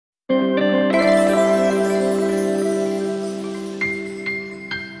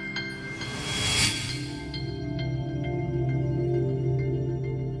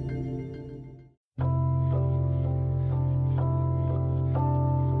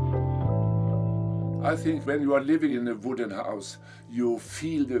I think when you are living in a wooden house, you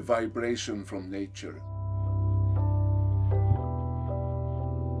feel the vibration from nature.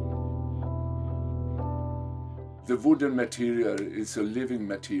 The wooden material is a living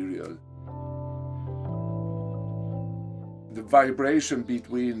material. The vibration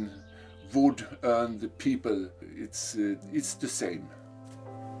between wood and the people, it's the same.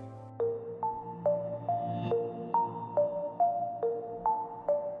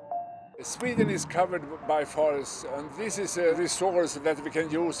 Sweden is covered by forests, and this is a resource that we can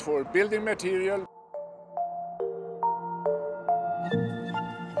use for building material.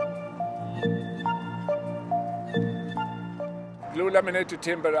 Glulaminated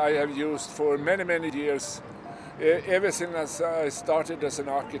timber I have used for many years, ever since I started as an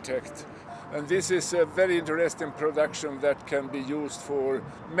architect. And this is a very interesting production that can be used for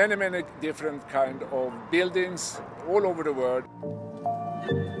many different kind of buildings all over the world.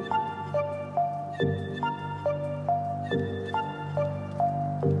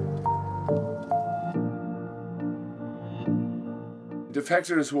 The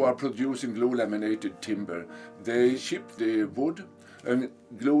factories who are producing glue-laminated timber, they ship the wood and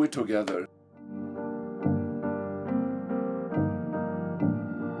glue it together.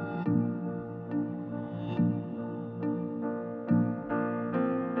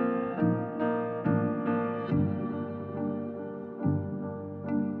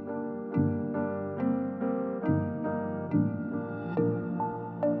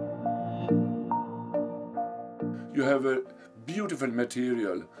 You have a beautiful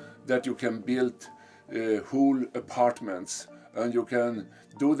material that you can build whole apartments, and you can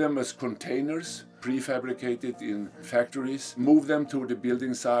do them as containers, prefabricated in factories, move them to the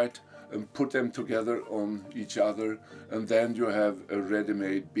building site and put them together on each other, and then you have a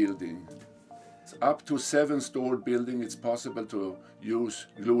ready-made building. It's up to 7-story building, it's possible to use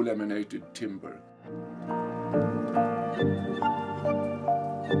glue-laminated timber.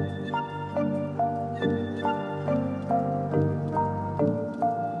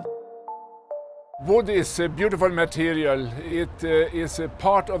 Wood is a beautiful material. It is a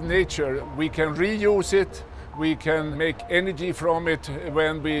part of nature. We can reuse it. We can make energy from it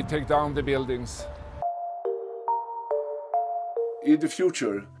when we take down the buildings. In the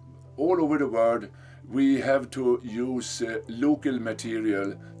future, all over the world, we have to use local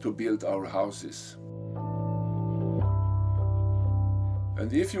material to build our houses.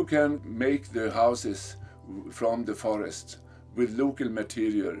 And if you can make the houses from the forest with local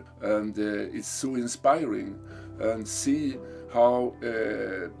material, and it's so inspiring, and see how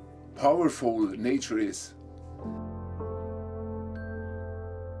powerful nature is.